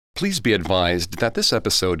Please be advised that this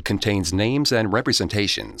episode contains names and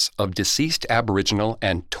representations of deceased Aboriginal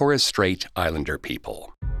and Torres Strait Islander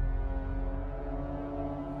people.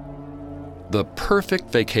 The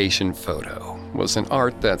perfect vacation photo was an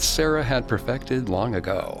art that Sarah had perfected long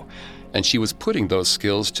ago, and she was putting those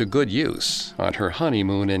skills to good use on her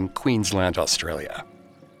honeymoon in Queensland, Australia.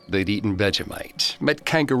 They'd eaten Vegemite, met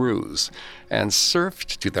kangaroos, and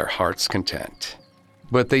surfed to their heart's content.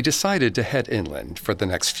 But they decided to head inland for the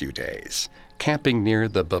next few days, camping near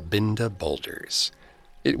the Bobbitt boulders.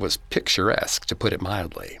 It was picturesque, to put it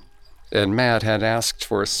mildly, and Matt had asked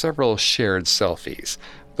for several shared selfies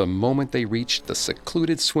the moment they reached the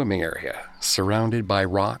secluded swimming area surrounded by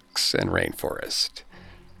rocks and rainforest.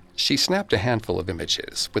 She snapped a handful of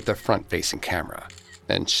images with the front-facing camera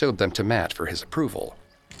and showed them to Matt for his approval.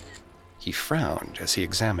 He frowned as he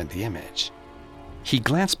examined the image. He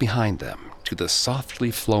glanced behind them to the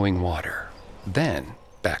softly flowing water, then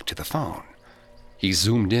back to the phone. He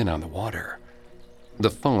zoomed in on the water. The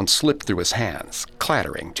phone slipped through his hands,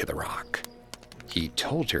 clattering to the rock. He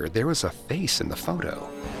told her there was a face in the photo.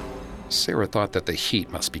 Sarah thought that the heat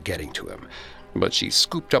must be getting to him, but she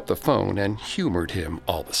scooped up the phone and humored him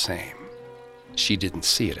all the same. She didn't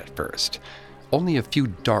see it at first. Only a few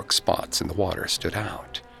dark spots in the water stood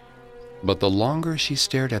out. But the longer she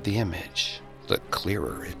stared at the image, the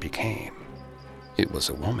clearer it became. It was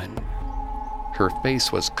a woman. Her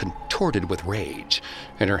face was contorted with rage,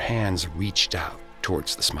 and her hands reached out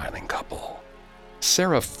towards the smiling couple.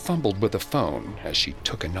 Sarah fumbled with the phone as she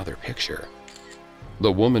took another picture.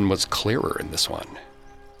 The woman was clearer in this one.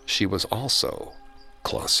 She was also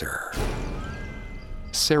closer.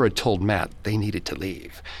 Sarah told Matt they needed to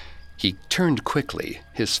leave. He turned quickly,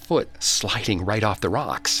 his foot sliding right off the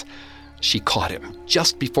rocks. She caught him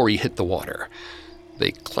just before he hit the water.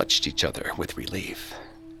 They clutched each other with relief.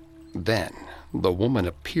 Then the woman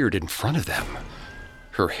appeared in front of them.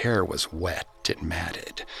 Her hair was wet and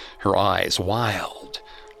matted, her eyes wild,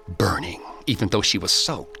 burning even though she was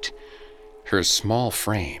soaked. Her small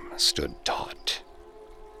frame stood taut,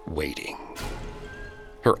 waiting.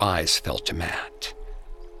 Her eyes fell to Matt.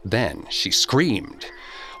 Then she screamed.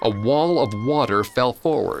 A wall of water fell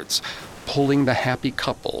forwards, pulling the happy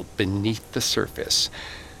couple beneath the surface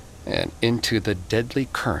and into the deadly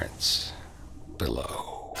currents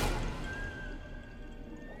below.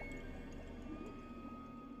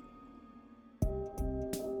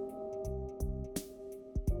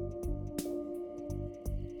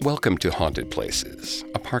 Welcome to Haunted Places,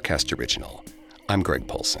 a Parcast original. I'm Greg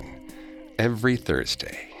Polson. Every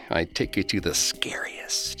Thursday, I take you to the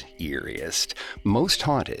scariest, eeriest, most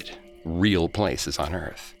haunted, real places on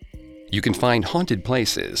Earth. You can find Haunted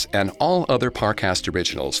Places and all other Parcast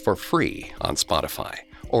originals for free on Spotify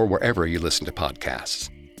or wherever you listen to podcasts.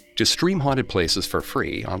 To stream Haunted Places for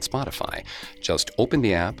free on Spotify, just open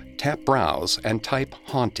the app, tap Browse, and type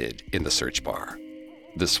Haunted in the search bar.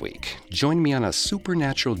 This week, join me on a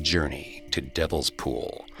supernatural journey to Devil's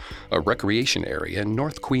Pool, a recreation area in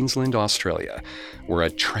North Queensland, Australia, where a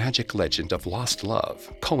tragic legend of lost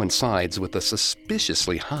love coincides with a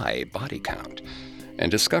suspiciously high body count, and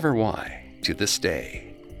discover why, to this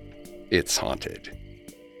day, it's haunted.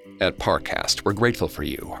 At Parcast, we're grateful for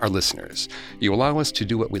you, our listeners. You allow us to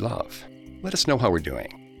do what we love. Let us know how we're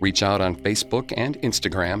doing. Reach out on Facebook and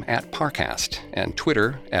Instagram at Parcast and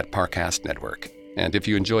Twitter at Parcast Network. And if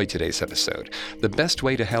you enjoyed today's episode, the best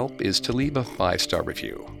way to help is to leave a 5-star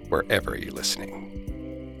review wherever you're listening.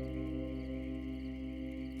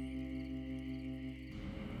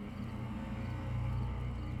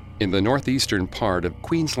 In the northeastern part of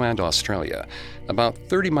Queensland, Australia, about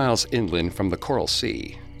 30 miles inland from the Coral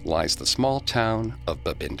Sea, lies the small town of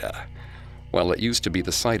Bobbitt. While it used to be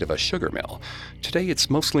the site of a sugar mill, today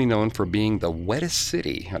it's mostly known for being the wettest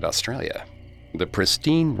city in Australia. The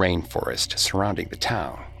pristine rainforest surrounding the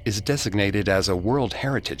town is designated as a World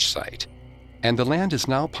Heritage Site, and the land is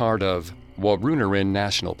now part of Lorena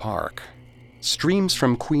National Park. Streams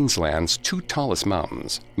from Queensland's two tallest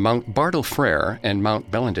mountains, Mount Bartle Frere and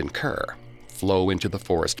Mount Bellenden Kerr, flow into the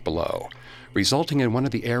forest below, resulting in one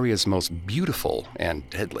of the area's most beautiful and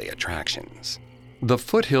deadly attractions. The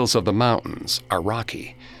foothills of the mountains are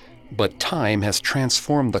rocky, but time has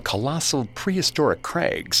transformed the colossal prehistoric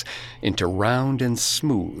crags into round and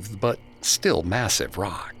smooth, but still massive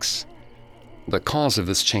rocks. The cause of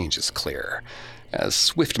this change is clear, as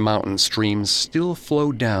swift mountain streams still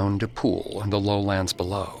flow down to pool in the lowlands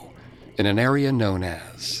below, in an area known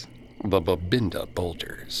as the Bobbitt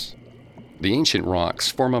boulders. The ancient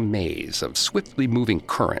rocks form a maze of swiftly moving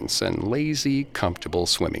currents and lazy, comfortable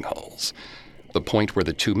swimming holes. The point where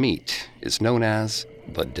the two meet is known as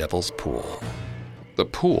the Devil's Pool. The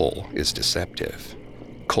pool is deceptive.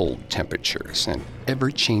 Cold temperatures and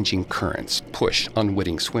ever-changing currents push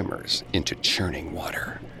unwitting swimmers into churning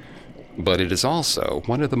water. But it is also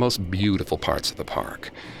one of the most beautiful parts of the park,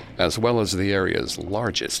 as well as the area's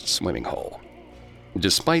largest swimming hole.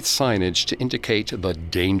 Despite signage to indicate the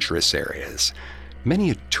dangerous areas, many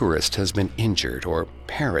a tourist has been injured or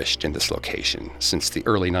perished in this location since the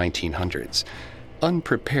early 1900s,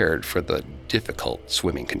 unprepared for the difficult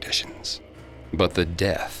swimming conditions. But the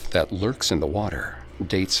death that lurks in the water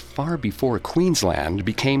dates far before Queensland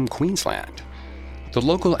became Queensland. The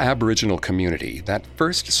local Aboriginal community that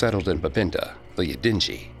first settled in Babinda, the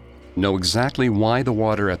Yidinji, know exactly why the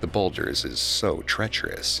water at the boulders is so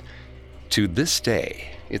treacherous. To this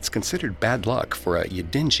day, it's considered bad luck for a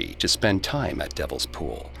Yidinji to spend time at Devil's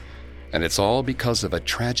Pool, and it's all because of a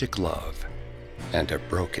tragic love and a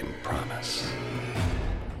broken promise.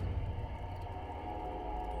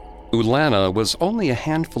 Ulana was only a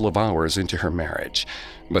handful of hours into her marriage,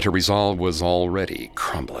 but her resolve was already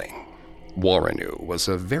crumbling. Warrenu was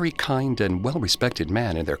a very kind and well-respected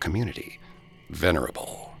man in their community,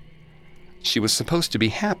 venerable. She was supposed to be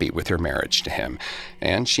happy with her marriage to him,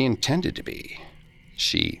 and she intended to be.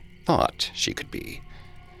 She thought she could be.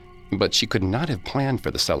 But she could not have planned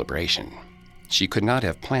for the celebration. She could not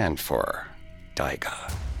have planned for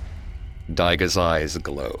Daiga. Daiga's eyes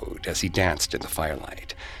glowed as he danced in the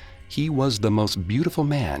firelight. He was the most beautiful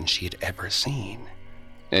man she had ever seen,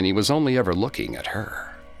 and he was only ever looking at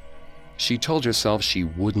her. She told herself she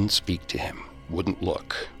wouldn't speak to him, wouldn't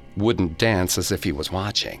look, wouldn't dance as if he was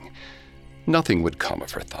watching. Nothing would come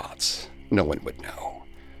of her thoughts. No one would know.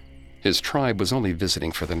 His tribe was only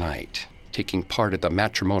visiting for the night, taking part at the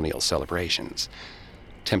matrimonial celebrations.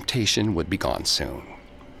 Temptation would be gone soon.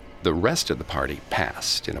 The rest of the party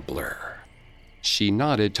passed in a blur. She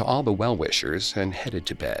nodded to all the well-wishers and headed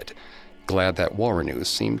to bed, glad that Warrenu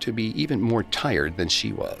seemed to be even more tired than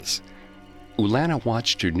she was. Ulana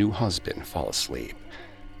watched her new husband fall asleep.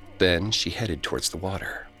 Then she headed towards the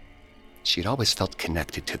water. She'd always felt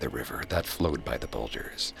connected to the river that flowed by the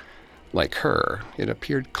boulders. Like her, it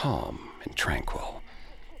appeared calm and tranquil.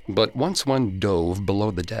 But once one dove below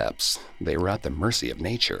the depths, they were at the mercy of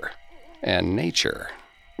nature. And nature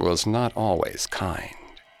was not always kind.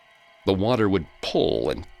 The water would pull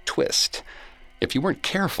and twist. If you weren't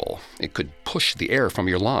careful, it could push the air from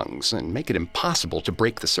your lungs and make it impossible to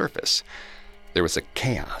break the surface. There was a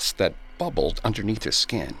chaos that bubbled underneath her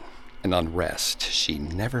skin, an unrest she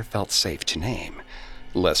never felt safe to name,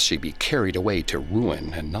 lest she be carried away to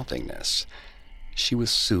ruin and nothingness. She was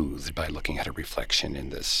soothed by looking at her reflection in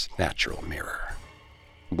this natural mirror.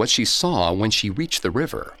 What she saw when she reached the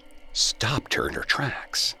river stopped her in her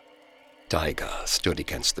tracks. Daiga stood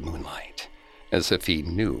against the moonlight, as if he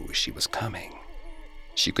knew she was coming.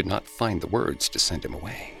 She could not find the words to send him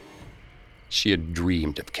away. She had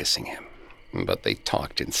dreamed of kissing him, but they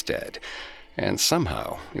talked instead, and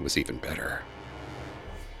somehow it was even better.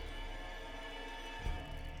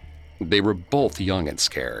 They were both young and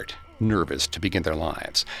scared, nervous to begin their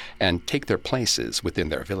lives and take their places within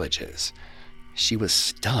their villages. She was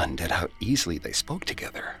stunned at how easily they spoke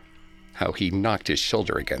together, how he knocked his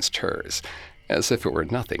shoulder against hers, as if it were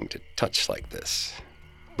nothing to touch like this.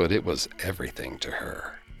 But it was everything to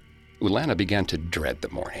her. Ulana began to dread the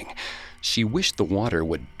morning. She wished the water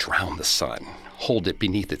would drown the sun, hold it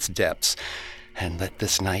beneath its depths, and let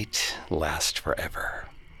this night last forever.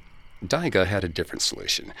 Daiga had a different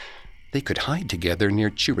solution. They could hide together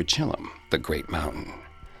near Chirichilam, the great mountain.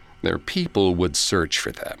 Their people would search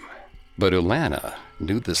for them, but Ulana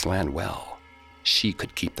knew this land well. She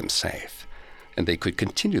could keep them safe, and they could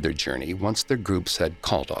continue their journey once their groups had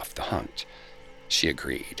called off the hunt. She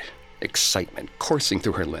agreed, excitement coursing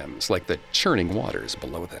through her limbs like the churning waters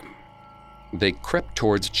below them. They crept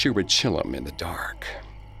towards Chirichilam in the dark.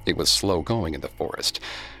 It was slow going in the forest,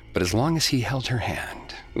 but as long as he held her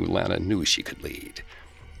hand, Ulana knew she could lead.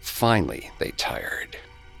 Finally, they tired.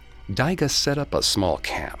 Daiga set up a small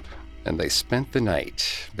camp, and they spent the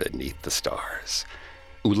night beneath the stars.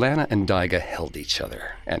 Ulana and Daiga held each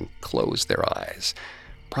other and closed their eyes,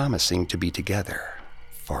 promising to be together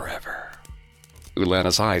forever.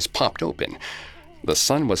 Ulana's eyes popped open. The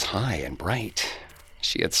sun was high and bright.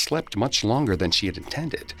 She had slept much longer than she had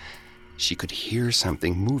intended. She could hear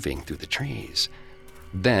something moving through the trees.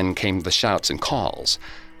 Then came the shouts and calls.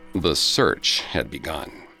 The search had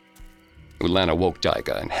begun. Ulana woke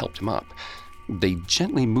Daiga and helped him up. They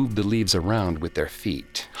gently moved the leaves around with their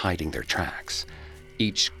feet, hiding their tracks.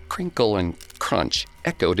 Each crinkle and crunch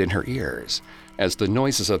echoed in her ears as the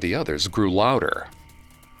noises of the others grew louder.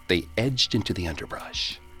 They edged into the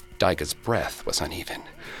underbrush. Daiga's breath was uneven.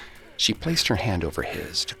 She placed her hand over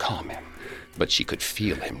his to calm him, but she could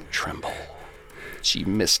feel him tremble. She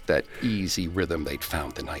missed that easy rhythm they'd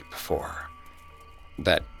found the night before.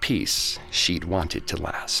 That peace she'd wanted to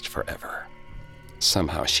last forever.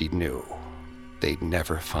 Somehow she knew they'd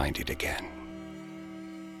never find it again.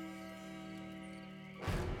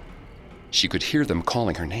 She could hear them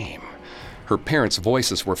calling her name. Her parents'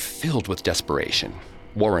 voices were filled with desperation.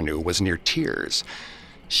 Warrenu was near tears.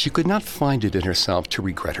 She could not find it in herself to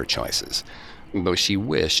regret her choices, though she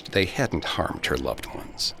wished they hadn't harmed her loved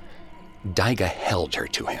ones. Daiga held her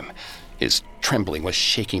to him. His trembling was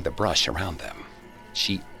shaking the brush around them.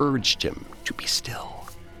 She urged him to be still.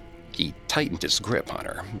 He tightened his grip on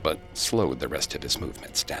her, but slowed the rest of his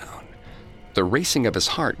movements down. The racing of his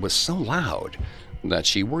heart was so loud that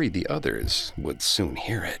she worried the others would soon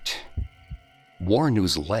hear it.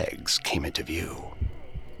 Warrenu's legs came into view.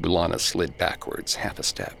 Ulana slid backwards half a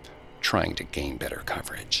step, trying to gain better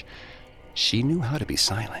coverage. She knew how to be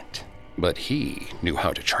silent, but he knew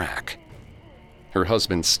how to track. Her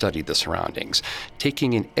husband studied the surroundings,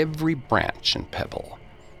 taking in every branch and pebble.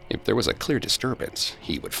 If there was a clear disturbance,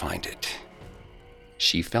 he would find it.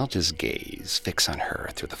 She felt his gaze fix on her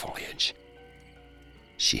through the foliage.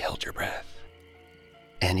 She held her breath.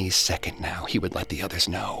 Any second now, he would let the others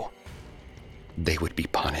know. They would be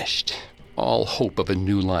punished. All hope of a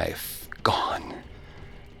new life gone.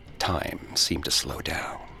 Time seemed to slow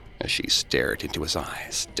down as she stared into his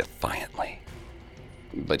eyes defiantly.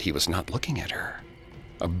 But he was not looking at her.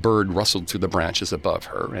 A bird rustled through the branches above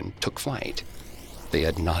her and took flight. They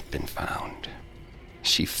had not been found.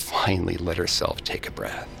 She finally let herself take a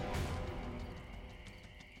breath.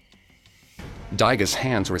 Daiga's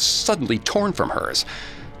hands were suddenly torn from hers.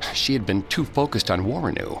 She had been too focused on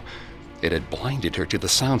Warrenu. It had blinded her to the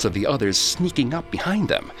sounds of the others sneaking up behind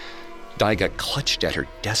them. Daiga clutched at her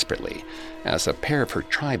desperately as a pair of her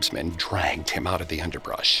tribesmen dragged him out of the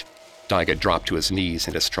underbrush. Daiga dropped to his knees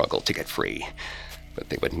in a struggle to get free, but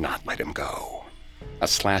they would not let him go. A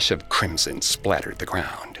slash of crimson splattered the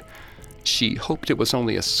ground. She hoped it was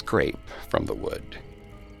only a scrape from the wood.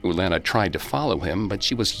 Ulana tried to follow him, but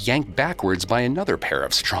she was yanked backwards by another pair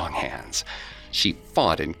of strong hands. She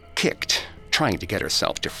fought and kicked, trying to get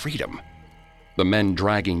herself to freedom. The men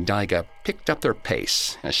dragging Daiga picked up their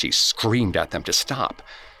pace as she screamed at them to stop.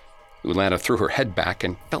 Ulana threw her head back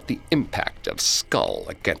and felt the impact of skull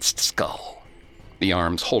against skull. The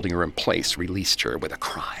arms holding her in place released her with a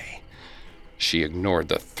cry. She ignored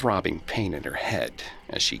the throbbing pain in her head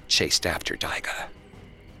as she chased after Daiga.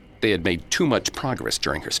 They had made too much progress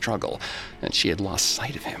during her struggle, and she had lost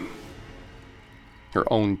sight of him.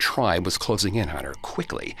 Her own tribe was closing in on her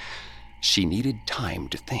quickly. She needed time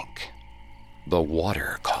to think. The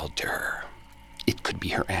water called to her. It could be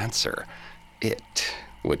her answer. It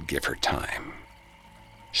would give her time.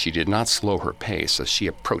 She did not slow her pace as she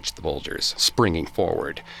approached the boulders, springing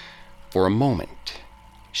forward. For a moment,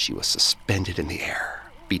 she was suspended in the air,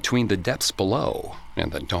 between the depths below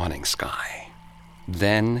and the dawning sky.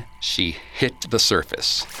 Then she hit the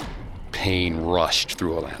surface. Pain rushed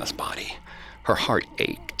through Alana's body. Her heart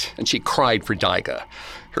ached, and she cried for Daiga,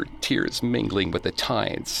 her tears mingling with the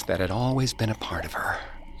tides that had always been a part of her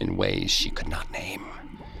in ways she could not name.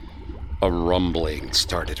 A rumbling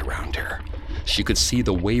started around her. She could see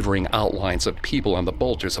the wavering outlines of people on the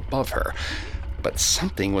boulders above her, but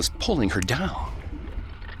something was pulling her down.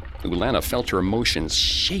 Ulana felt her emotions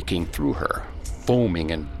shaking through her,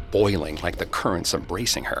 foaming and boiling like the currents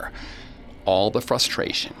embracing her. All the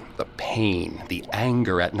frustration, the pain, the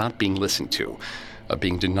anger at not being listened to, of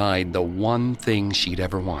being denied the one thing she'd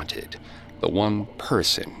ever wanted, the one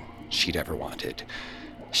person she'd ever wanted.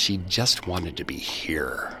 She just wanted to be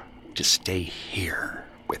here, to stay here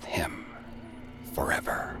with him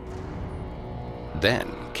forever. Then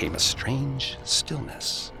came a strange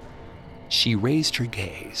stillness. She raised her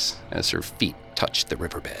gaze as her feet touched the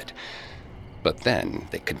riverbed, but then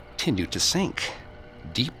they continued to sink,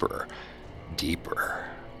 deeper, deeper.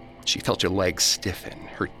 She felt her legs stiffen,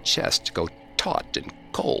 her chest go taut and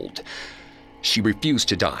cold. She refused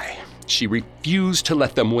to die. She refused to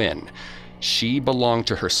let them win. She belonged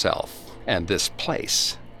to herself, and this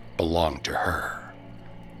place belonged to her.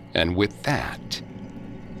 And with that,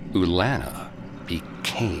 Ulana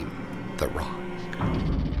became the rock.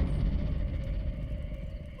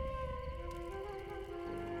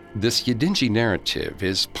 This Yidinji narrative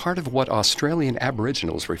is part of what Australian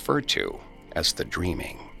Aboriginals refer to as the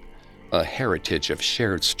dreaming, a heritage of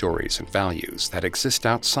shared stories and values that exist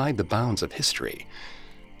outside the bounds of history.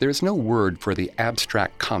 There is no word for the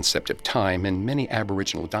abstract concept of time in many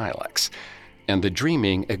Aboriginal dialects, and the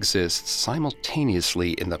dreaming exists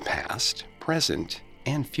simultaneously in the past, present,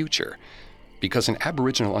 and future, because in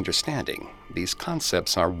Aboriginal understanding, these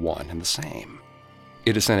concepts are one and the same.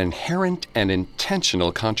 It is an inherent and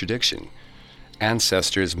intentional contradiction.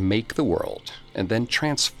 Ancestors make the world and then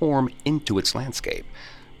transform into its landscape,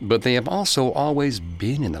 but they have also always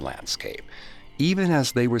been in the landscape, even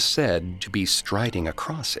as they were said to be striding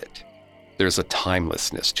across it. There's a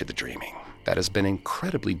timelessness to the dreaming that has been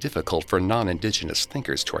incredibly difficult for non-Indigenous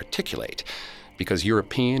thinkers to articulate, because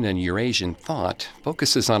European and Eurasian thought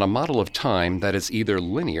focuses on a model of time that is either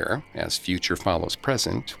linear, as future follows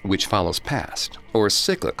present, which follows past, or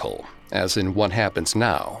cyclical, as in what happens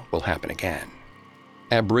now will happen again.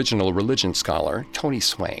 Aboriginal religion scholar Tony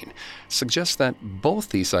Swain suggests that both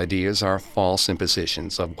these ideas are false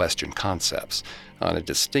impositions of Western concepts on a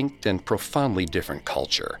distinct and profoundly different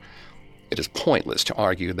culture. It is pointless to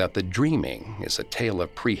argue that the dreaming is a tale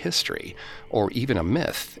of prehistory or even a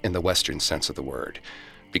myth in the Western sense of the word,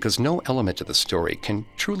 because no element of the story can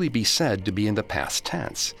truly be said to be in the past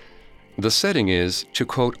tense. The setting is, to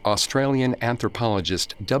quote Australian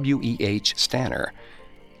anthropologist W.E.H. Stanner,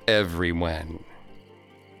 everywhen.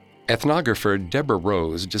 Ethnographer Deborah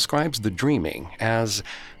Rose describes the dreaming as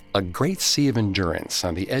a great sea of endurance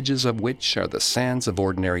on the edges of which are the sands of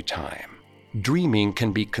ordinary time. Dreaming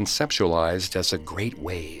can be conceptualized as a great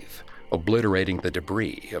wave, obliterating the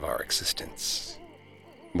debris of our existence.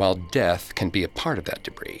 While death can be a part of that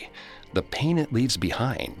debris, the pain it leaves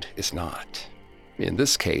behind is not. In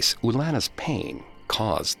this case, Ulana's pain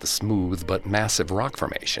caused the smooth but massive rock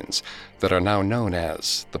formations that are now known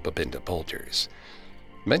as the Bobinda boulders.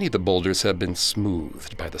 Many of the boulders have been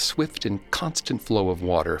smoothed by the swift and constant flow of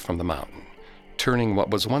water from the mountain, turning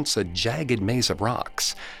what was once a jagged maze of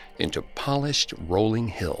rocks into polished, rolling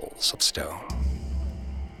hills of stone.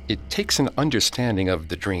 It takes an understanding of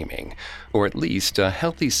the dreaming, or at least a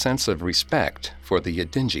healthy sense of respect for the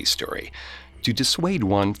Yidinji story, to dissuade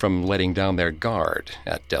one from letting down their guard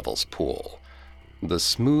at Devil's Pool. The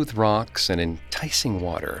smooth rocks and enticing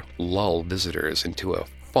water lull visitors into a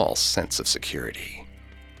false sense of security.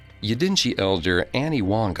 Yidinji elder Annie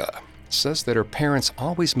Wonga says that her parents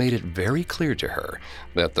always made it very clear to her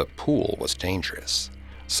that the pool was dangerous,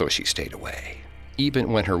 so she stayed away,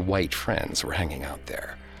 even when her white friends were hanging out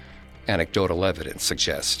there. Anecdotal evidence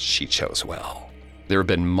suggests she chose well. There have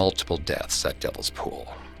been multiple deaths at Devil's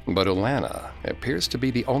Pool, but Ulana appears to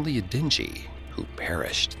be the only Yidinji who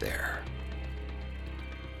perished there.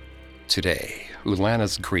 Today,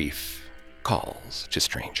 Ulana's grief calls to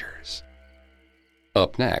strangers.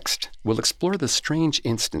 Up next, we'll explore the strange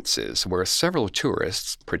instances where several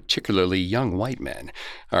tourists, particularly young white men,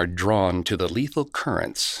 are drawn to the lethal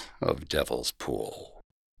currents of Devil's Pool.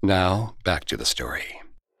 Now, back to the story.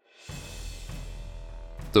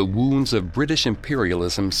 The wounds of British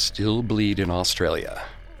imperialism still bleed in Australia.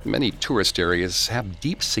 Many tourist areas have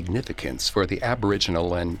deep significance for the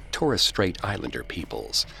Aboriginal and Torres Strait Islander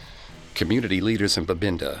peoples. Community leaders in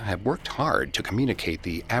Bobinda have worked hard to communicate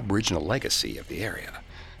the Aboriginal legacy of the area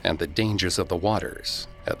and the dangers of the waters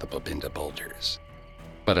at the Bobinda boulders.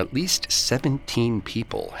 But at least 17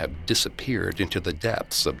 people have disappeared into the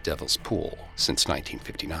depths of Devil's Pool since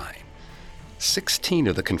 1959. 16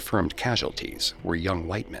 of the confirmed casualties were young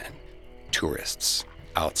white men, tourists,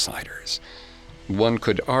 outsiders. One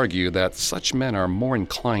could argue that such men are more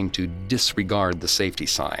inclined to disregard the safety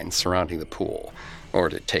signs surrounding the pool, or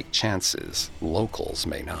to take chances locals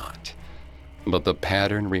may not. But the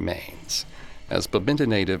pattern remains, as Bobinda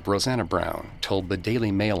native Rosanna Brown told the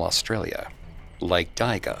Daily Mail Australia, like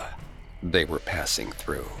Daiga, they were passing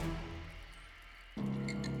through.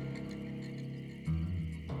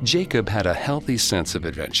 Jacob had a healthy sense of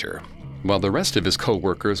adventure. While the rest of his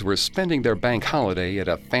co-workers were spending their bank holiday at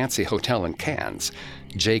a fancy hotel in Cairns,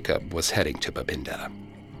 Jacob was heading to Bobinda.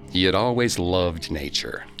 He had always loved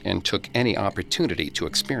nature and took any opportunity to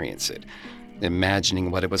experience it,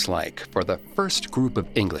 imagining what it was like for the first group of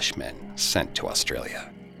Englishmen sent to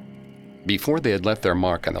Australia. Before they had left their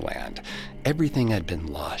mark on the land, everything had been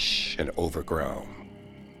lush and overgrown.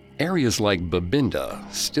 Areas like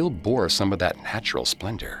Bobinda still bore some of that natural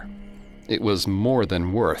splendor. It was more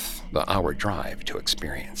than worth the hour drive to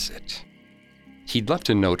experience it. He'd left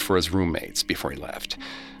a note for his roommates before he left,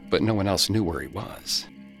 but no one else knew where he was.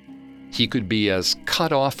 He could be as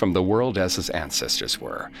cut off from the world as his ancestors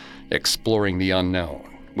were, exploring the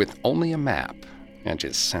unknown with only a map and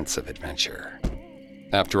his sense of adventure.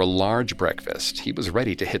 After a large breakfast, he was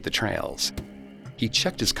ready to hit the trails. He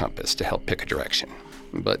checked his compass to help pick a direction,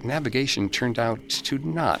 but navigation turned out to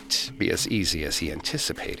not be as easy as he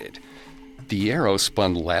anticipated. The arrow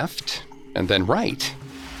spun left and then right,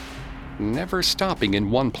 never stopping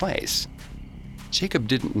in one place. Jacob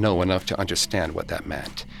didn't know enough to understand what that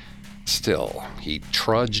meant. Still, he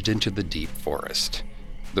trudged into the deep forest.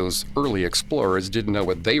 Those early explorers didn't know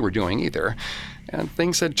what they were doing either, and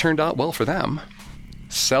things had turned out well for them.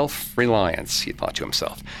 Self-reliance, he thought to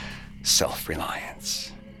himself.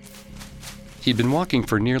 Self-reliance. He'd been walking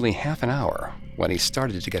for nearly half an hour when he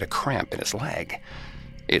started to get a cramp in his leg.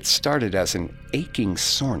 It started as an aching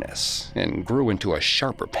soreness and grew into a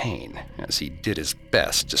sharper pain as he did his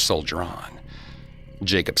best to soldier on.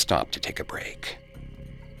 Jacob stopped to take a break.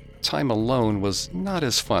 Time alone was not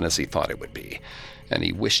as fun as he thought it would be, and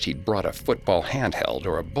he wished he'd brought a football handheld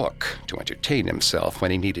or a book to entertain himself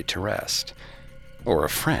when he needed to rest. Or a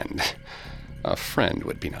friend. A friend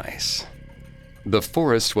would be nice. The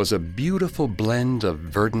forest was a beautiful blend of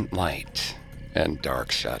verdant light and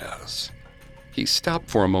dark shadows. He stopped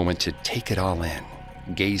for a moment to take it all in,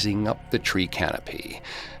 gazing up the tree canopy,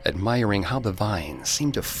 admiring how the vines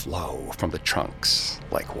seemed to flow from the trunks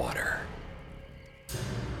like water.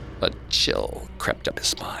 A chill crept up his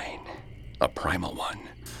spine, a primal one.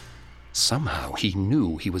 Somehow he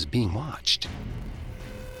knew he was being watched.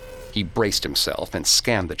 He braced himself and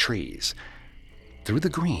scanned the trees. Through the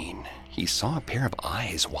green, he saw a pair of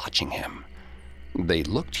eyes watching him. They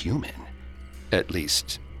looked human, at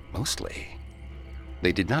least mostly.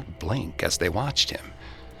 They did not blink as they watched him.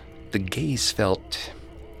 The gaze felt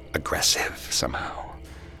aggressive somehow,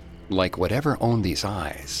 like whatever owned these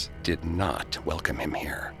eyes did not welcome him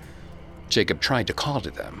here. Jacob tried to call to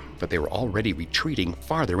them, but they were already retreating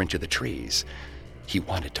farther into the trees. He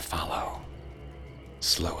wanted to follow.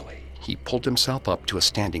 Slowly, he pulled himself up to a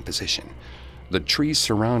standing position. The trees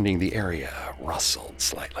surrounding the area rustled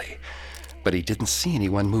slightly, but he didn't see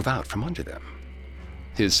anyone move out from under them.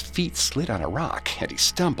 His feet slid on a rock, and he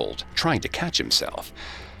stumbled, trying to catch himself.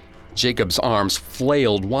 Jacob's arms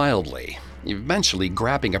flailed wildly, eventually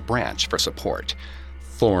grabbing a branch for support.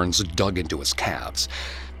 Thorns dug into his calves,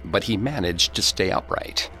 but he managed to stay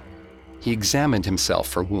upright. He examined himself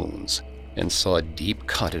for wounds and saw a deep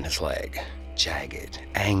cut in his leg, jagged,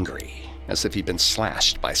 angry, as if he'd been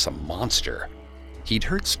slashed by some monster. He'd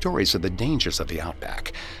heard stories of the dangers of the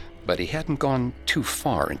outback, but he hadn't gone too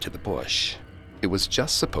far into the bush. It was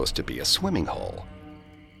just supposed to be a swimming hole.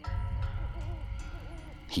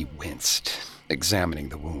 He winced, examining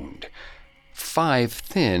the wound. 5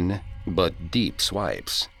 thin but deep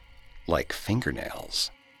swipes, like fingernails.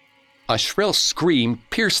 A shrill scream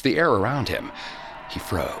pierced the air around him. He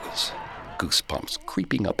froze, goosebumps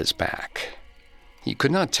creeping up his back. He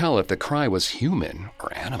could not tell if the cry was human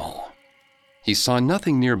or animal. He saw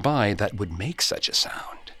nothing nearby that would make such a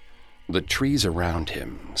sound. The trees around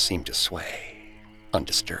him seemed to sway,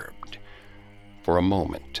 undisturbed. For a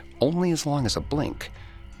moment, only as long as a blink,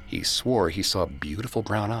 he swore he saw beautiful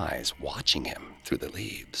brown eyes watching him through the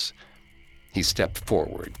leaves. He stepped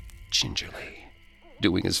forward gingerly,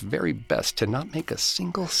 doing his very best to not make a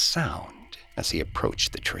single sound as he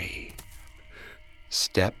approached the tree.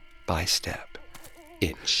 Step by step,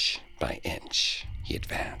 inch by inch, he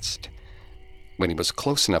advanced. When he was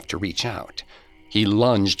close enough to reach out, he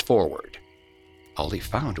lunged forward. All he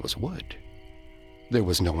found was wood. There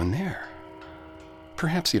was no one there.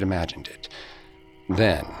 Perhaps he'd imagined it.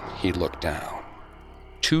 Then he looked down.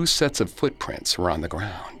 2 sets of footprints were on the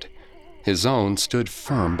ground. His own stood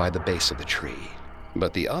firm by the base of the tree,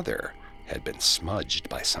 but the other had been smudged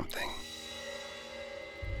by something.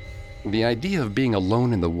 The idea of being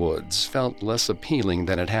alone in the woods felt less appealing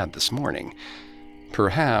than it had this morning,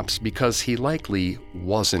 perhaps because he likely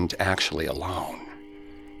wasn't actually alone.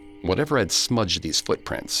 Whatever had smudged these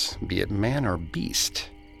footprints, be it man or beast,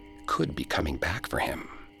 could be coming back for him.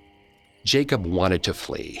 Jacob wanted to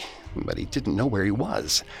flee, but he didn't know where he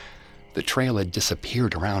was. The trail had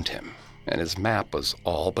disappeared around him, and his map was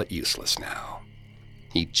all but useless now.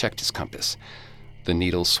 He checked his compass. The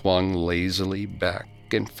needle swung lazily back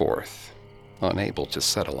and forth, unable to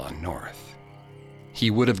settle on north.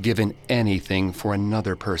 He would have given anything for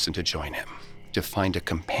another person to join him, to find a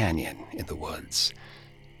companion in the woods.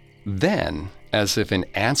 Then, as if in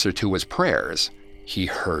answer to his prayers, he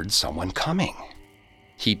heard someone coming.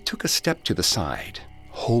 He took a step to the side,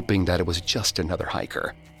 hoping that it was just another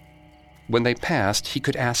hiker. When they passed, he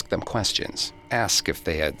could ask them questions, ask if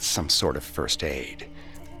they had some sort of first aid.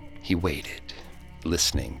 He waited,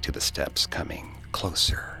 listening to the steps coming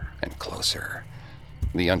closer and closer,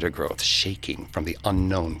 the undergrowth shaking from the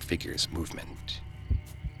unknown figure's movement.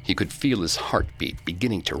 He could feel his heartbeat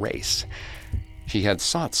beginning to race. He had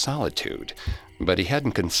sought solitude, but he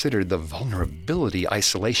hadn't considered the vulnerability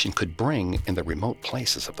isolation could bring in the remote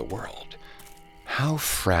places of the world. How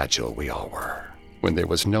fragile we all were when there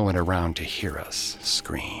was no one around to hear us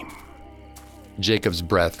scream. Jacob's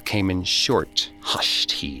breath came in short,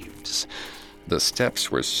 hushed heaves. The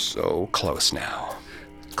steps were so close now.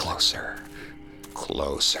 Closer,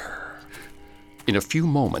 closer. In a few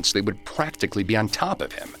moments, they would practically be on top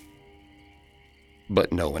of him.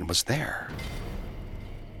 But no one was there.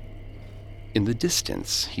 In the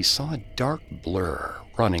distance, he saw a dark blur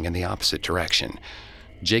running in the opposite direction.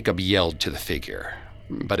 Jacob yelled to the figure,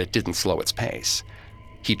 but it didn't slow its pace.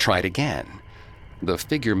 He tried again. The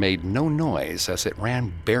figure made no noise as it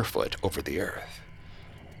ran barefoot over the earth.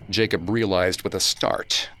 Jacob realized with a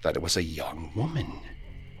start that it was a young woman.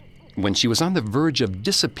 When she was on the verge of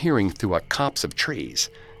disappearing through a copse of trees,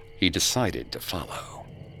 he decided to follow.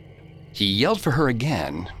 He yelled for her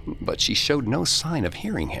again, but she showed no sign of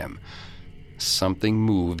hearing him. Something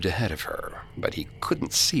moved ahead of her, but he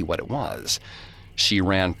couldn't see what it was. She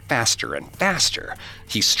ran faster and faster.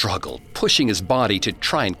 He struggled, pushing his body to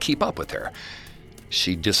try and keep up with her.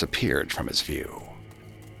 She disappeared from his view.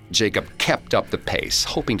 Jacob kept up the pace,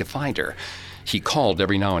 hoping to find her. He called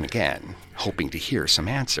every now and again, hoping to hear some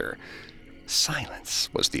answer. Silence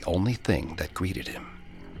was the only thing that greeted him.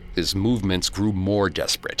 His movements grew more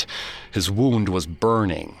desperate. His wound was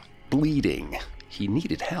burning, bleeding. He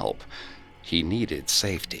needed help. He needed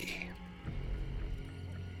safety.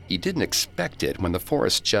 He didn't expect it when the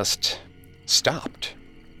forest just stopped,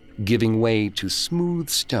 giving way to smooth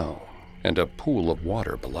stone and a pool of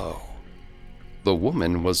water below. The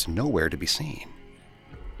woman was nowhere to be seen.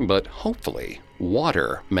 But hopefully,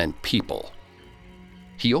 water meant people.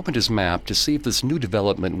 He opened his map to see if this new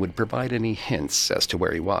development would provide any hints as to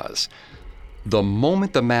where he was. The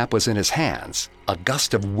moment the map was in his hands, a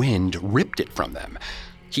gust of wind ripped it from them.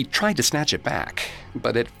 He tried to snatch it back,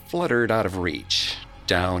 but it fluttered out of reach,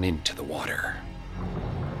 down into the water.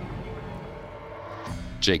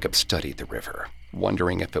 Jacob studied the river,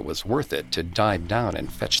 wondering if it was worth it to dive down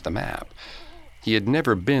and fetch the map. He had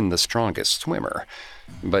never been the strongest swimmer,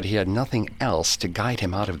 but he had nothing else to guide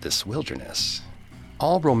him out of this wilderness.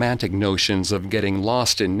 All romantic notions of getting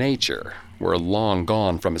lost in nature were long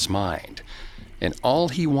gone from his mind, and all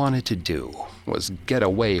he wanted to do was get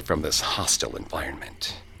away from this hostile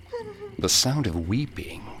environment. The sound of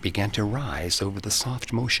weeping began to rise over the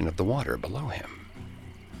soft motion of the water below him.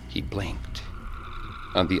 He blinked.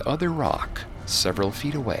 On the other rock, several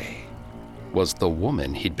feet away, was the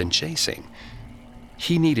woman he'd been chasing.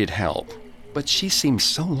 He needed help, but she seemed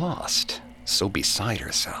so lost, so beside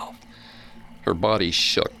herself. Her body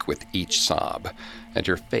shook with each sob, and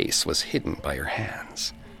her face was hidden by her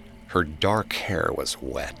hands. Her dark hair was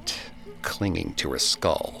wet, clinging to her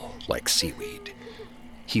skull like seaweed.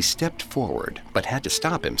 He stepped forward, but had to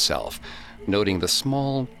stop himself, noting the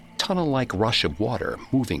small, tunnel-like rush of water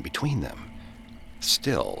moving between them.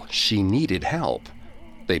 Still, she needed help.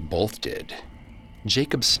 They both did.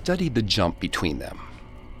 Jacob studied the jump between them.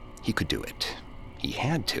 He could do it. He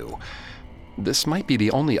had to. This might be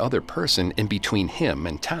the only other person in between him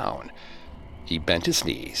and town. He bent his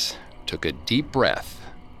knees, took a deep breath,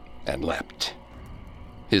 and leapt.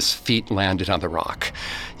 His feet landed on the rock.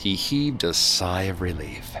 He heaved a sigh of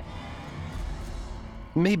relief.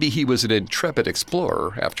 Maybe he was an intrepid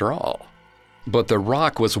explorer after all. But the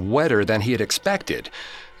rock was wetter than he had expected,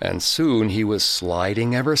 and soon he was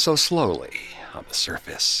sliding ever so slowly on the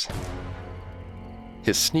surface.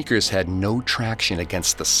 His sneakers had no traction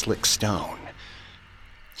against the slick stone.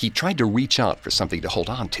 He tried to reach out for something to hold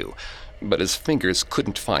on to, but his fingers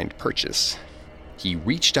couldn't find purchase. He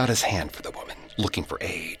reached out his hand for the woman, looking for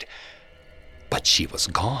aid, but she was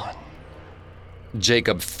gone.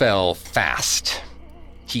 Jacob fell fast.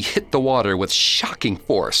 He hit the water with shocking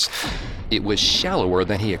force. It was shallower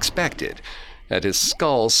than he expected, and his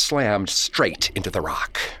skull slammed straight into the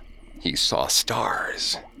rock. He saw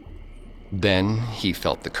stars. Then he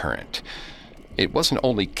felt the current. It wasn't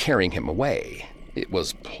only carrying him away, it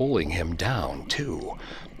was pulling him down, too.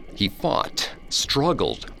 He fought,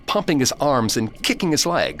 struggled, pumping his arms and kicking his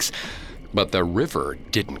legs, but the river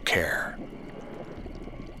didn't care.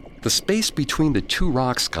 The space between the two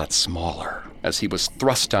rocks got smaller as he was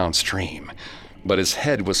thrust downstream, but his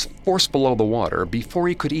head was forced below the water before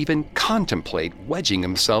he could even contemplate wedging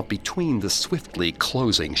himself between the swiftly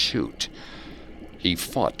closing chute. He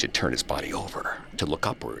fought to turn his body over, to look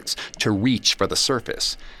upwards, to reach for the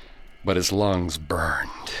surface, but his lungs burned.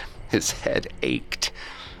 His head ached.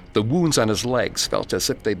 The wounds on his legs felt as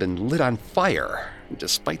if they'd been lit on fire,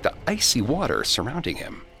 despite the icy water surrounding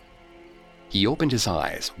him. He opened his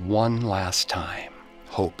eyes one last time,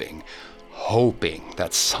 hoping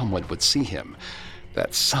that someone would see him,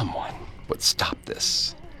 that someone would stop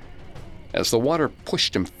this. As the water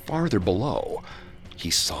pushed him farther below, he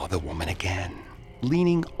saw the woman again,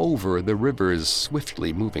 leaning over the river's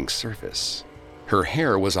swiftly moving surface. Her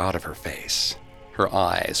hair was out of her face. Her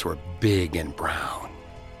eyes were big and brown.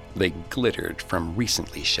 They glittered from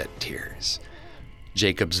recently shed tears.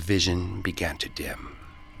 Jacob's vision began to dim.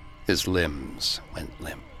 His limbs went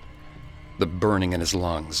limp. The burning in his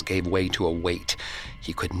lungs gave way to a weight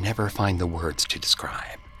he could never find the words to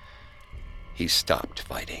describe. He stopped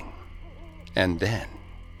fighting. And then,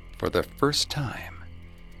 for the first time,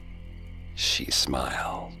 she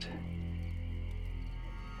smiled.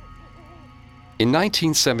 In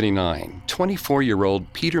 1979,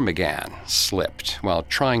 24-year-old Peter McGann slipped while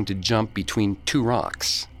trying to jump between two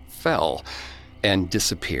rocks, fell, and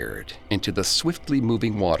disappeared into the swiftly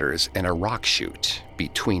moving waters in a rock chute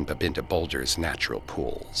between Babinda Boulder's natural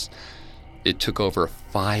pools. It took over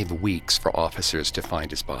 5 weeks for officers to find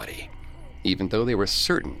his body, even though they were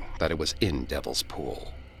certain that it was in Devil's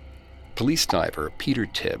Pool. Police diver Peter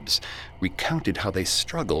Tibbs recounted how they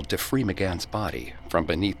struggled to free McGann's body from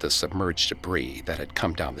beneath the submerged debris that had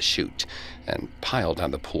come down the chute and piled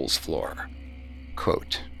on the pool's floor.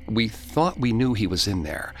 Quote, "We thought we knew he was in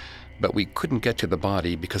there, but we couldn't get to the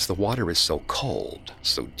body because the water is so cold,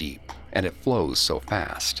 so deep, and it flows so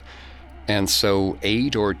fast. And so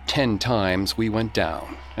 8 or 10 times we went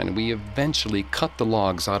down, and we eventually cut the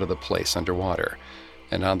logs out of the place underwater.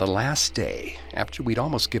 And on the last day, after we'd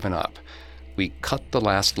almost given up, we cut the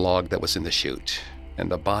last log that was in the chute,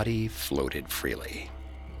 and the body floated freely."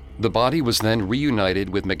 The body was then reunited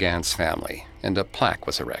with McGann's family, and a plaque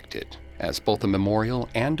was erected as both a memorial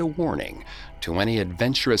and a warning to any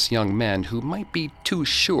adventurous young men who might be too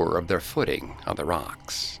sure of their footing on the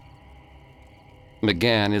rocks.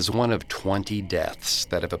 McGann is one of 20 deaths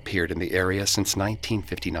that have appeared in the area since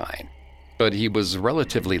 1959. But he was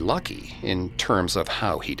relatively lucky in terms of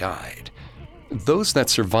how he died. Those that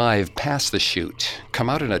survive past the chute come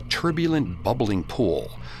out in a turbulent, bubbling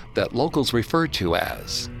pool that locals refer to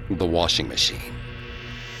as the washing machine.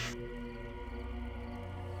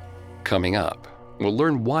 Coming up, we'll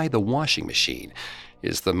learn why the washing machine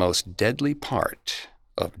is the most deadly part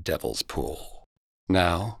of Devil's Pool.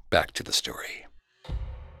 Now, back to the story.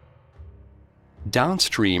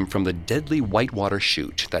 Downstream from the deadly whitewater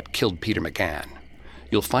chute that killed Peter McGann,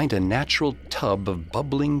 you'll find a natural tub of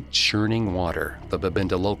bubbling, churning water the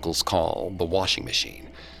Babinda locals call the washing machine.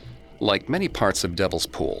 Like many parts of Devil's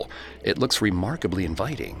Pool, it looks remarkably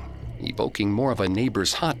inviting, evoking more of a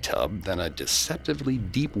neighbor's hot tub than a deceptively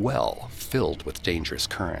deep well filled with dangerous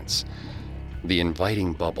currents. The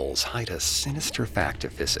inviting bubbles hide a sinister fact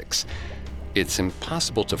of physics. It's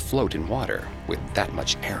impossible to float in water with that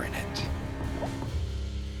much air in it.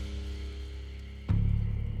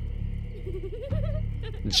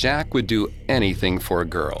 Jack would do anything for a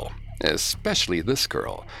girl, especially this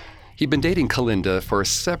girl. He'd been dating Kalinda for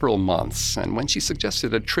several months, and when she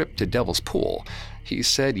suggested a trip to Devil's Pool, he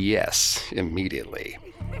said yes immediately.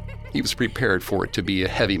 He was prepared for it to be a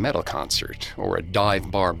heavy metal concert or a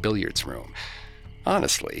dive bar billiards room.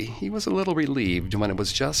 Honestly, he was a little relieved when it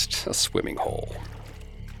was just a swimming hole.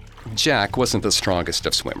 Jack wasn't the strongest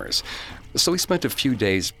of swimmers, so he spent a few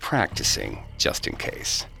days practicing just in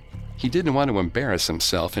case. He didn't want to embarrass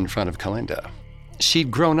himself in front of Kalinda. She'd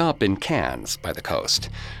grown up in Cairns by the coast,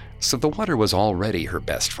 so the water was already her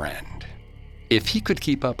best friend. If he could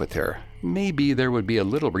keep up with her, maybe there would be a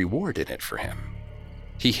little reward in it for him.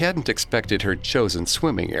 He hadn't expected her chosen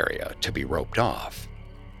swimming area to be roped off.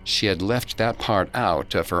 She had left that part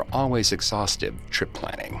out of her always exhaustive trip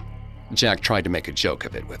planning. Jack tried to make a joke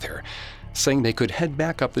of it with her, saying they could head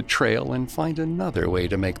back up the trail and find another way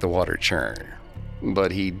to make the water churn.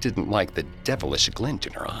 But he didn't like the devilish glint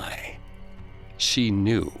in her eye. She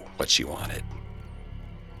knew what she wanted.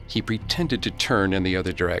 He pretended to turn in the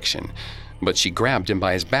other direction, but she grabbed him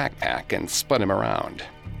by his backpack and spun him around.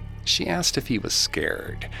 She asked if he was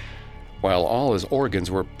scared. While all his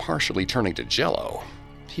organs were partially turning to jello,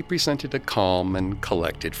 he presented a calm and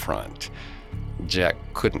collected front. Jack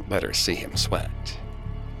couldn't let her see him sweat.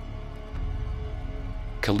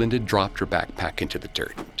 Kalinda dropped her backpack into the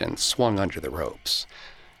dirt and swung under the ropes.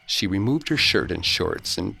 She removed her shirt and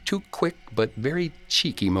shorts in 2 quick but very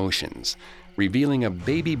cheeky motions, revealing a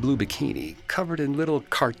baby blue bikini covered in little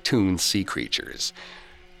cartoon sea creatures.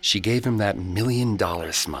 She gave him that $1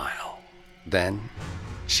 million smile. Then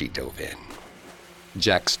she dove in.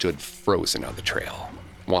 Jack stood frozen on the trail,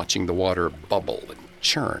 watching the water bubble and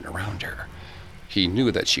churn around her. He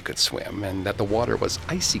knew that she could swim and that the water was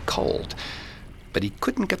icy cold, but he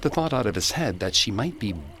couldn't get the thought out of his head that she might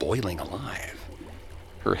be boiling alive.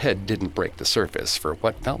 Her head didn't break the surface for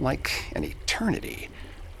what felt like an eternity.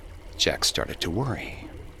 Jack started to worry.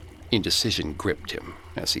 Indecision gripped him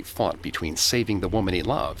as he fought between saving the woman he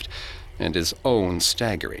loved and his own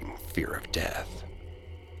staggering fear of death.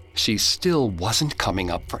 She still wasn't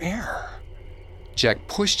coming up for air. Jack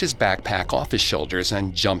pushed his backpack off his shoulders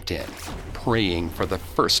and jumped in, praying for the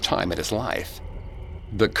first time in his life.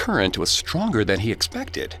 The current was stronger than he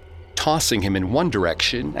expected, tossing him in one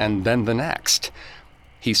direction and then the next.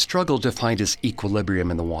 He struggled to find his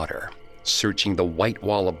equilibrium in the water, searching the white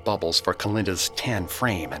wall of bubbles for Kalinda's tan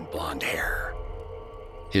frame and blonde hair.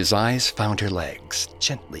 His eyes found her legs,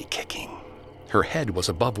 gently kicking. Her head was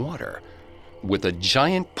above water. With a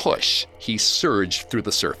giant push, he surged through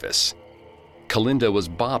the surface. Kalinda was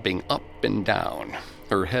bobbing up and down,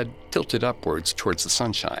 her head tilted upwards towards the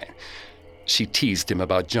sunshine. She teased him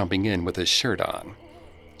about jumping in with his shirt on.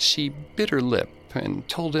 She bit her lip and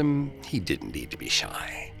told him he didn't need to be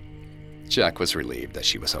shy. Jack was relieved that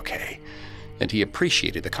she was okay, and he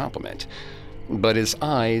appreciated the compliment, but his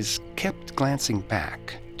eyes kept glancing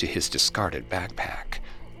back to his discarded backpack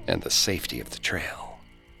and the safety of the trail.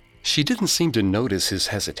 She didn't seem to notice his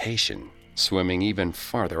hesitation, swimming even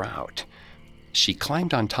farther out. She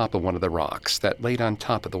climbed on top of one of the rocks that laid on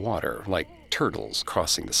top of the water like turtles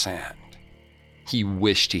crossing the sand. He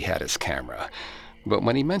wished he had his camera, but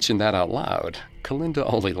when he mentioned that out loud, Kalinda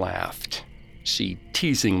only laughed. She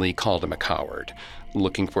teasingly called him a coward,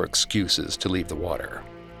 looking for excuses to leave the water.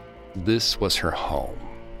 This was her home,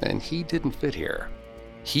 and he didn't fit here.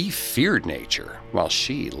 He feared nature, while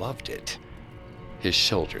she loved it. His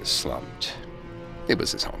shoulders slumped. It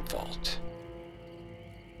was his own fault.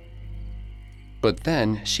 But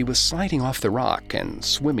then she was sliding off the rock and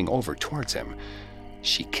swimming over towards him.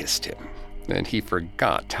 She kissed him, and he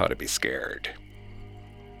forgot how to be scared.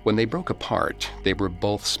 When they broke apart, they were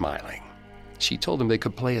both smiling. She told him they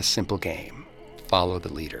could play a simple game, follow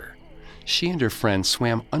the leader. She and her friend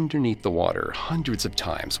swam underneath the water hundreds of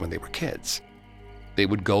times when they were kids. They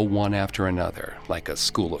would go one after another, like a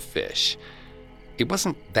school of fish. It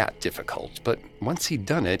wasn't that difficult, but once he'd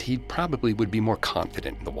done it, he probably would be more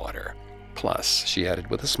confident in the water. Plus, she added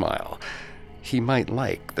with a smile, he might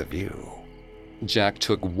like the view. Jack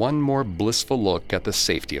took one more blissful look at the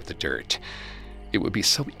safety of the dirt. It would be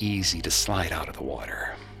so easy to slide out of the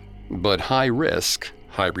water. But high risk,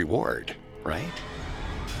 high reward, right?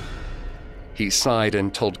 He sighed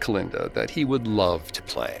and told Kalinda that he would love to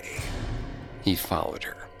play. He followed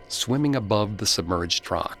her, swimming above the submerged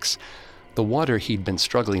rocks. The water he'd been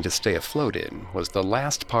struggling to stay afloat in was the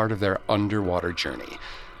last part of their underwater journey,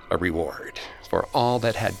 a reward for all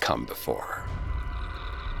that had come before.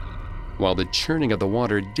 While the churning of the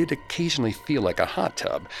water did occasionally feel like a hot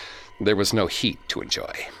tub, there was no heat to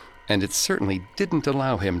enjoy, and it certainly didn't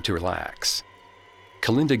allow him to relax.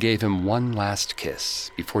 Kalinda gave him one last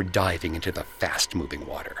kiss before diving into the fast-moving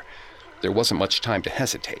water. There wasn't much time to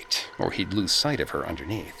hesitate, or he'd lose sight of her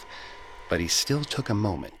underneath, but he still took a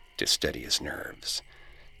moment to steady his nerves.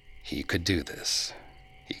 He could do this.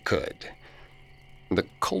 He could. The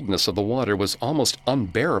coldness of the water was almost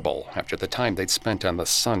unbearable after the time they'd spent on the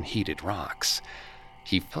sun-heated rocks.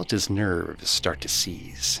 He felt his nerves start to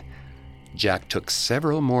seize. Jack took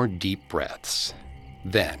several more deep breaths.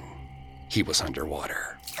 Then he was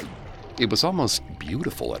underwater. It was almost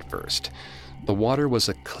beautiful at first. The water was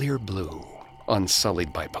a clear blue,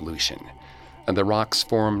 unsullied by pollution, and the rocks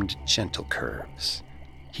formed gentle curves.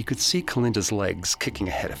 He could see Kalinda's legs kicking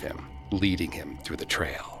ahead of him, leading him through the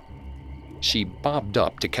trail. She bobbed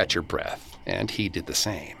up to catch her breath, and he did the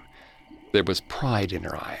same. There was pride in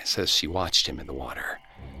her eyes as she watched him in the water.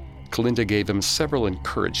 Kalinda gave him several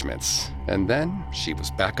encouragements, and then she was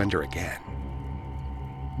back under again.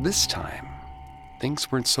 This time,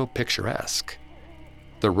 things weren't so picturesque.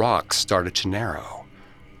 The rocks started to narrow.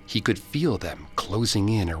 He could feel them closing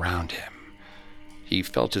in around him. He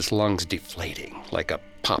felt his lungs deflating like a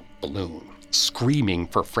pop balloon, screaming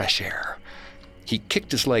for fresh air. He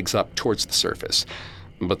kicked his legs up towards the surface,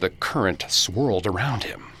 but the current swirled around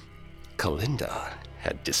him. Kalinda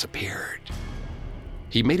had disappeared.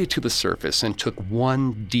 He made it to the surface and took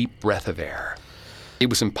one deep breath of air. It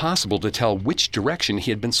was impossible to tell which direction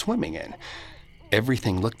he had been swimming in.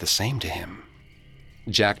 Everything looked the same to him.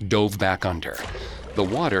 Jack dove back under. The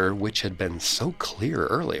water, which had been so clear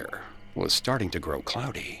earlier, was starting to grow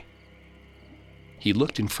cloudy. He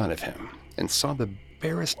looked in front of him and saw the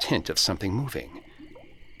barest hint of something moving.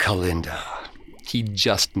 Kalinda. He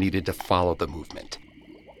just needed to follow the movement.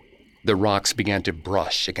 The rocks began to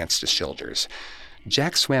brush against his shoulders.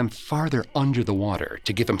 Jack swam farther under the water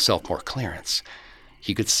to give himself more clearance.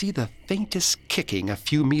 He could see the faintest kicking a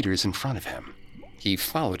few meters in front of him. He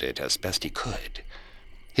followed it as best he could.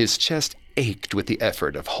 His chest ached with the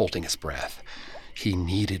effort of holding his breath. He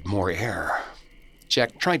needed more air.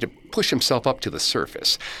 Jack tried to push himself up to the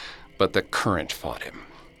surface, but the current fought him.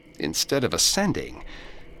 Instead of ascending,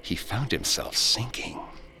 he found himself sinking.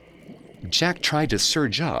 Jack tried to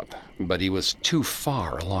surge up, but he was too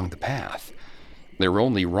far along the path. There were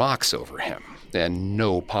only rocks over him and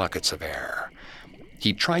no pockets of air.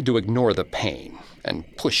 He tried to ignore the pain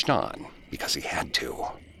and pushed on because he had to.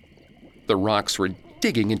 The rocks were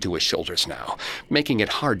digging into his shoulders now, making it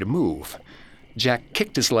hard to move. Jack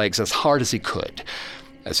kicked his legs as hard as he could.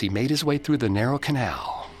 As he made his way through the narrow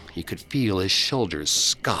canal, he could feel his shoulders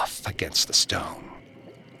scuff against the stone.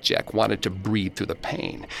 Jack wanted to breathe through the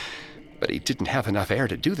pain, but he didn't have enough air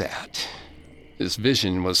to do that. His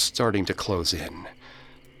vision was starting to close in,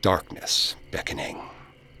 darkness beckoning.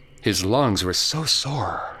 His lungs were so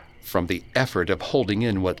sore from the effort of holding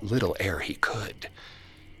in what little air he could.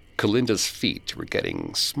 Kalinda's feet were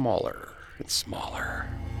getting smaller and smaller.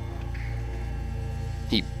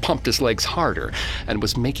 He pumped his legs harder and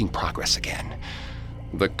was making progress again.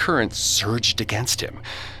 The current surged against him,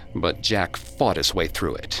 but Jack fought his way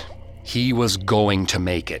through it. He was going to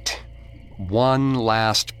make it. One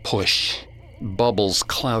last push. Bubbles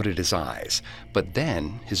clouded his eyes, but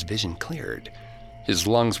then his vision cleared. His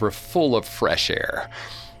lungs were full of fresh air.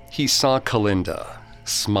 He saw Kalinda,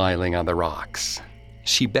 smiling on the rocks.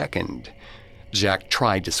 She beckoned. Jack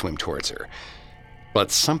tried to swim towards her,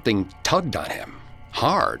 but something tugged on him,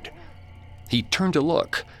 hard. He turned to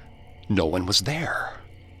look. No one was there.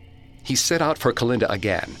 He set out for Kalinda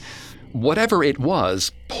again. Whatever it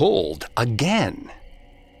was pulled again.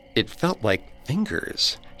 It felt like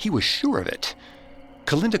fingers. He was sure of it.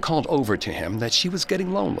 Kalinda called over to him that she was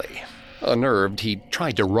getting lonely. Unnerved, he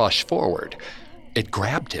tried to rush forward. It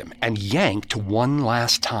grabbed him and yanked one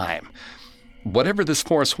last time. Whatever this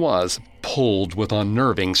force was, pulled with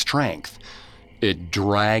unnerving strength. It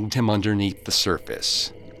dragged him underneath the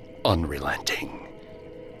surface, unrelenting.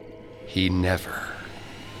 He never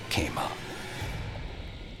came up.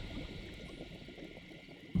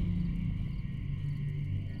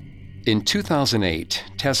 In 2008,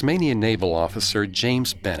 Tasmanian naval officer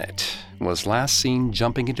James Bennett was last seen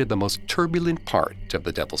jumping into the most turbulent part of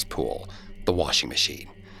the Devil's Pool, the washing machine,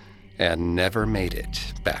 and never made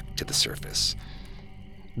it back to the surface.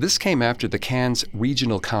 This came after the Cairns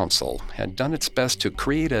Regional Council had done its best to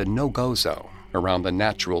create a no-go zone around the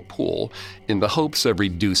natural pool in the hopes of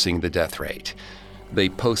reducing the death rate. They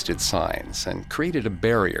posted signs and created a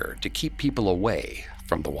barrier to keep people away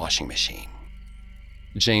from the washing machine.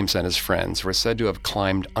 James and his friends were said to have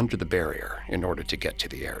climbed under the barrier in order to get to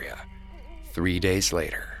the area. 3 days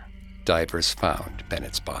later, divers found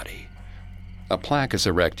Bennett's body. A plaque is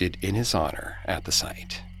erected in his honor at the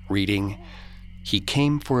site, reading, "He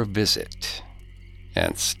came for a visit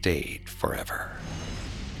and stayed forever."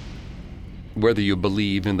 Whether you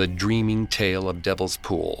believe in the dreaming tale of Devil's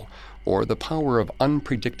Pool or the power of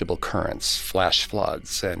unpredictable currents, flash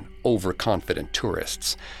floods, and overconfident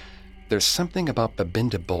tourists, there's something about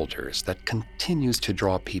Babinda boulders that continues to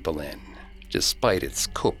draw people in, despite its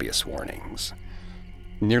copious warnings.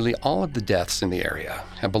 Nearly all of the deaths in the area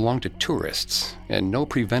have belonged to tourists, and no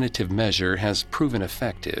preventative measure has proven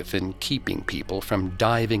effective in keeping people from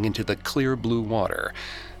diving into the clear blue water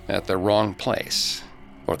at the wrong place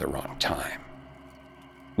or the wrong time.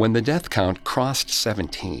 When the death count crossed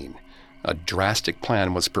 17, a drastic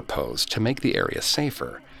plan was proposed to make the area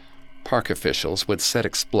safer. Park officials would set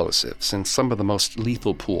explosives in some of the most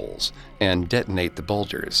lethal pools and detonate the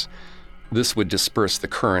boulders. This would disperse the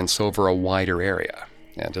currents over a wider area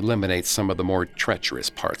and eliminate some of the more treacherous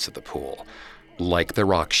parts of the pool, like the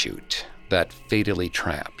rock chute that fatally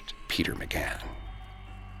trapped Peter McGann.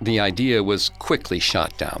 The idea was quickly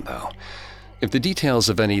shot down, though. If the details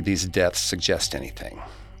of any of these deaths suggest anything,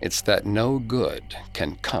 it's that no good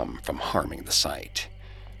can come from harming the site.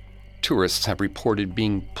 Tourists have reported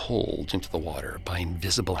being pulled into the water by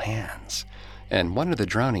invisible hands, and one of the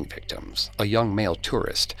drowning victims, a young male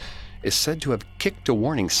tourist, is said to have kicked a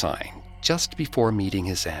warning sign just before meeting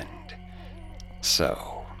his end.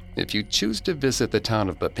 So, if you choose to visit the town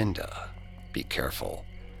of Babinda, be careful.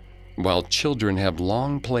 While children have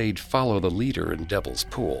long played follow the leader in Devil's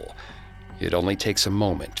Pool, it only takes a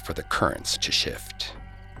moment for the currents to shift.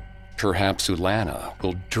 Perhaps Ulana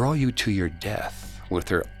will draw you to your death with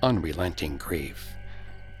her unrelenting grief.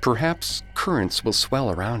 Perhaps currents will swell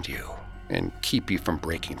around you and keep you from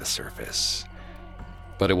breaking the surface.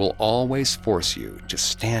 But it will always force you to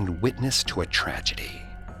stand witness to a tragedy,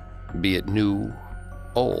 be it new,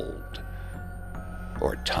 old,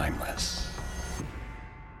 or timeless.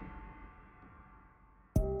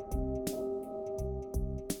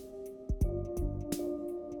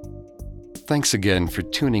 Thanks again for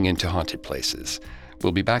tuning into Haunted Places.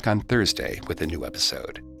 We'll be back on Thursday with a new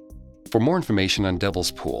episode. For more information on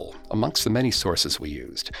Devil's Pool, amongst the many sources we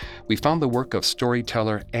used, we found the work of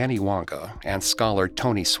storyteller Annie Wonga and scholar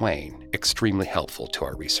Tony Swain extremely helpful to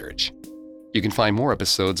our research. You can find more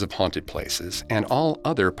episodes of Haunted Places and all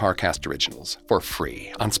other Parcast originals for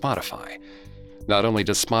free on Spotify. Not only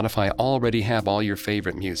does Spotify already have all your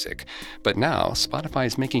favorite music, but now Spotify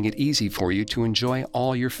is making it easy for you to enjoy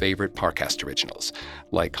all your favorite Parcast originals,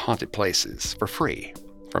 like Haunted Places, for free,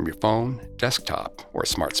 from your phone, desktop, or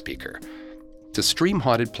smart speaker. To stream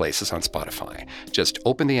Haunted Places on Spotify, just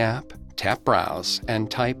open the app, tap Browse, and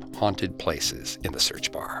type Haunted Places in the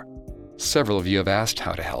search bar. Several of you have asked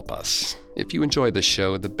how to help us. If you enjoy the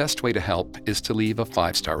show, the best way to help is to leave a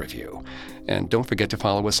 5-star review. And don't forget to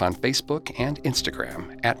follow us on Facebook and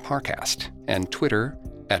Instagram at Parcast and Twitter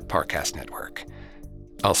at Parcast Network.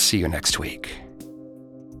 I'll see you next week.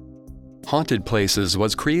 Haunted Places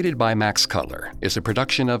was created by Max Cutler, is a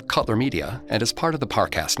production of Cutler Media, and is part of the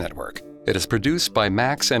Parcast Network. It is produced by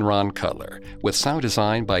Max and Ron Cutler, with sound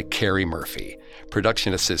design by Carrie Murphy.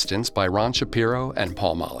 Production assistance by Ron Shapiro and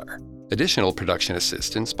Paul Mahler. Additional production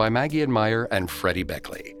assistance by Maggie Admire and Freddie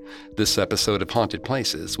Beckley. This episode of Haunted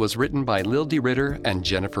Places was written by Lil D. Ritter and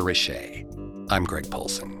Jennifer Richey. I'm Greg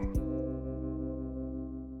Polson.